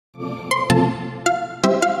Hey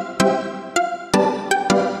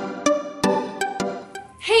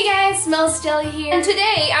guys, Melzjelly here, and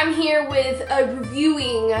today I'm here with a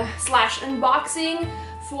reviewing slash unboxing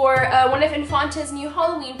for one of Infanta's new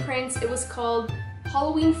Halloween prints. It was called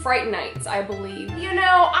Halloween Fright Nights, I believe. You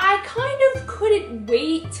know, I kind of couldn't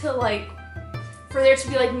wait to for there to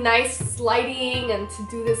be nice lighting and to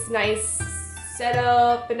do this nice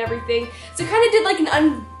setup and everything. So I kind of did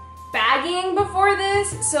an unbagging before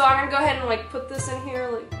this. So I'm gonna go ahead and put this in here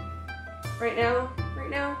right now.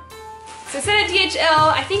 So I sent it DHL.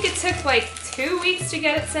 I think it took 2 weeks to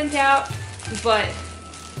get it sent out, but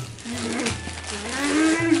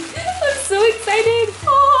I'm so excited.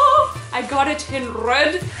 Oh, I got it in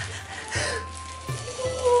red.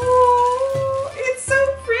 Oh, it's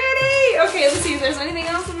so pretty. Okay, let's see if there's anything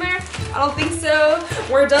else in there. I don't think so.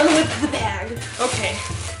 We're done with the bag. Okay.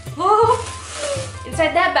 Oh,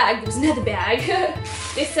 inside that bag, there's another bag.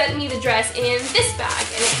 They sent me the dress in this bag,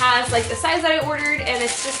 and it has the size that I ordered, and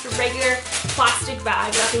it's just a regular plastic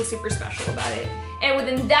bag, nothing super special about it. And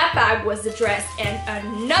within that bag was the dress and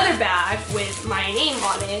another bag with my name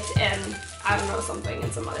on it, and I don't know, something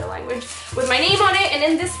in some other language, with my name on it. And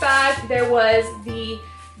in this bag there was the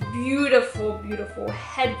beautiful, beautiful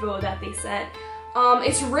head bow that they sent.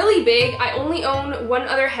 It's really big. I only own one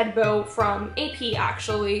other head bow from AP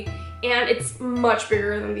actually, and it's much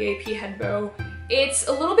bigger than the AP head bow. It's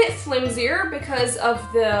a little bit flimsier because of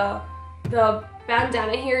the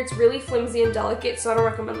bandana here. It's really flimsy and delicate, so I don't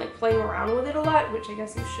recommend playing around with it a lot, which I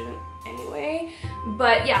guess you shouldn't anyway.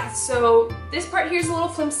 But yeah, so this part here is a little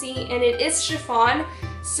flimsy, and it is chiffon.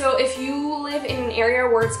 So if you live in an area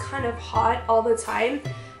where it's kind of hot all the time,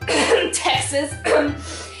 Texas,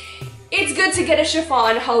 it's good to get a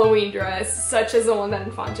chiffon Halloween dress, such as the one that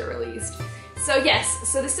Infanta released. So yes,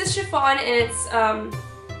 so this is chiffon, and it's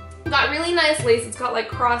got really nice lace. It's got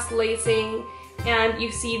cross lacing, and you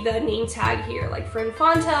see the name tag here for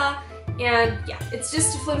Infanta. And yeah, it's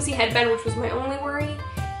just a flimsy headband, which was my only worry.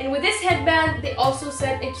 And with this headband, they also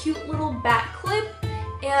sent a cute little back clip,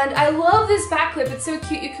 and I love this back clip. It's so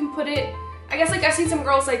cute. You can put it, I guess I've seen some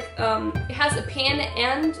girls it has a pin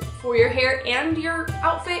end for your hair and your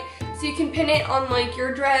outfit, so you can pin it on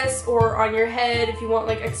your dress or on your head if you want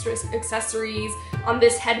extra accessories on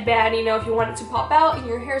this headband, you know, if you want it to pop out and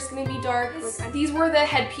your hair's gonna be dark. These were the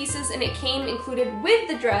head pieces, and it came included with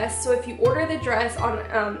the dress. So if you order the dress on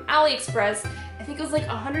AliExpress, I think it was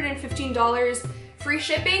 $115 free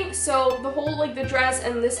shipping. So the whole the dress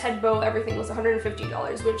and this head bow, everything was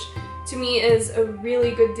 $150, which to me is a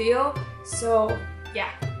really good deal. So yeah,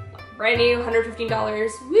 brand new,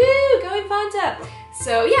 $115. Woo, go Infanta!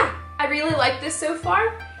 So yeah, I really like this so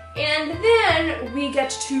far. And then we get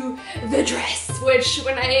to the dress, which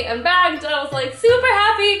when I unbagged, I was super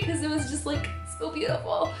happy because it was just so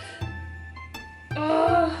beautiful.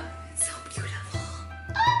 Oh, it's so beautiful.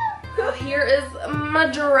 Oh, here is my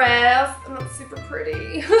dress, and it's super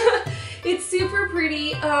pretty. It's super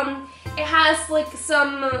pretty. It has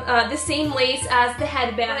some the same lace as the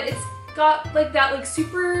headband, but it's got that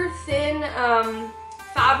super thin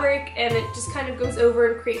fabric, and it just kind of goes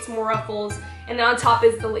over and creates more ruffles. And then on top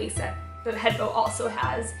is the lace that the head bow also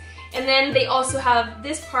has. And then they also have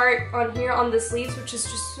this part on here on the sleeves, which is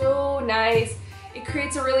just so nice. It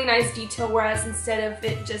creates a really nice detail, whereas instead of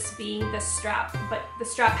it just being the strap, but the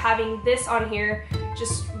strap having this on here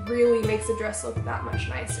just really makes the dress look that much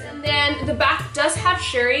nicer. And then the back does have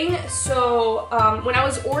shirring, so when I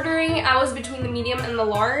was ordering, I was between the medium and the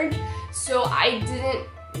large, so I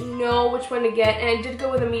didn't know which one to get, and I did go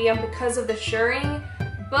with a medium because of the shirring.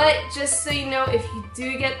 But just so you know, if you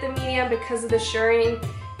do get the medium because of the shirring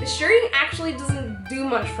actually doesn't do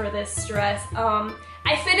much for this dress.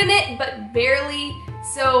 I fit in it, but barely,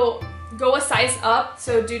 so go a size up.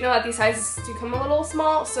 So do know that these sizes do come a little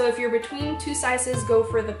small, so if you're between two sizes, go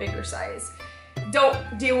for the bigger size.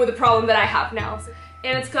 Don't deal with the problem that I have now.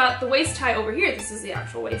 And it's got the waist tie over here. This is the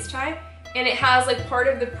actual waist tie. And it has part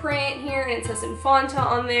of the print here, and it says Infanta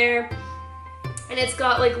on there. And it's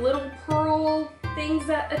got little pearl things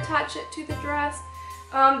that attach it to the dress.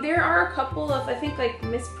 There are a couple of, I think,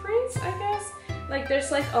 misprints, I guess.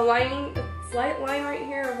 There's a slight line right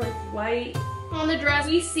here of white. On the dress,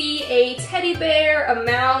 we see a teddy bear, a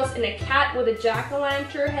mouse, and a cat with a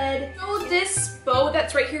jack-o'-lantern head. So this bow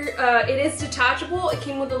that's right here, it is detachable. It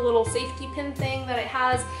came with a little safety pin thing that it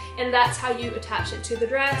has, and that's how you attach it to the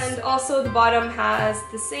dress. And also the bottom has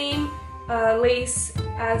the same lace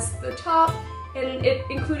as the top, and it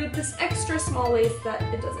included this extra small lace that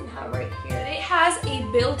it doesn't have right here. It has a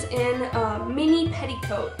built-in mini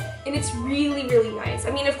petticoat, and it's really, really nice.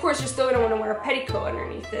 I mean, of course, you're still gonna wanna wear a petticoat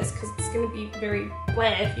underneath this because it's gonna be very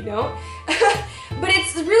bland, you know? But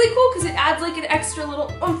it's really cool because it adds like an extra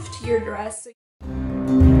little oomph to your dress.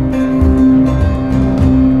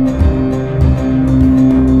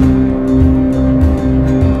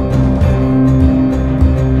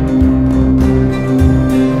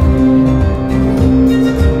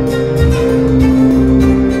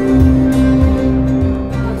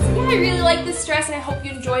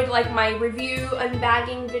 Like my review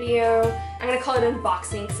unbagging video. I'm gonna call it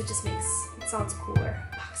unboxing because it sounds cooler.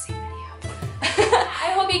 Unboxing video.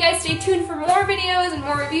 I hope you guys stay tuned for more videos and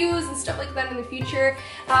more reviews and stuff like that in the future.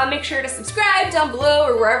 Make sure to subscribe down below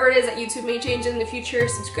or wherever it is that YouTube may change in the future.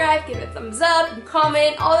 Subscribe, give it a thumbs up, and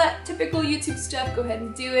comment, all that typical YouTube stuff. Go ahead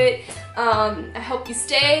and do it. I hope you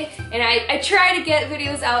stay, and I try to get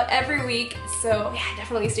videos out every week, so yeah,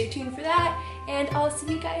 definitely stay tuned for that, and I'll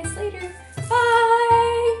see you guys later.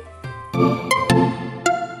 Bye! Let's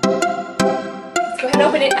go ahead and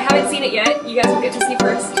open it. I haven't seen it yet. You guys will get to see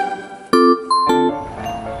first.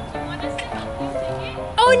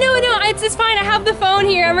 Oh no, it's fine. I have the phone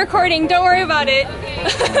here. I'm recording. Don't worry about it.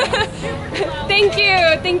 Okay. Thank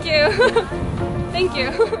you. Thank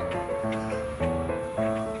you.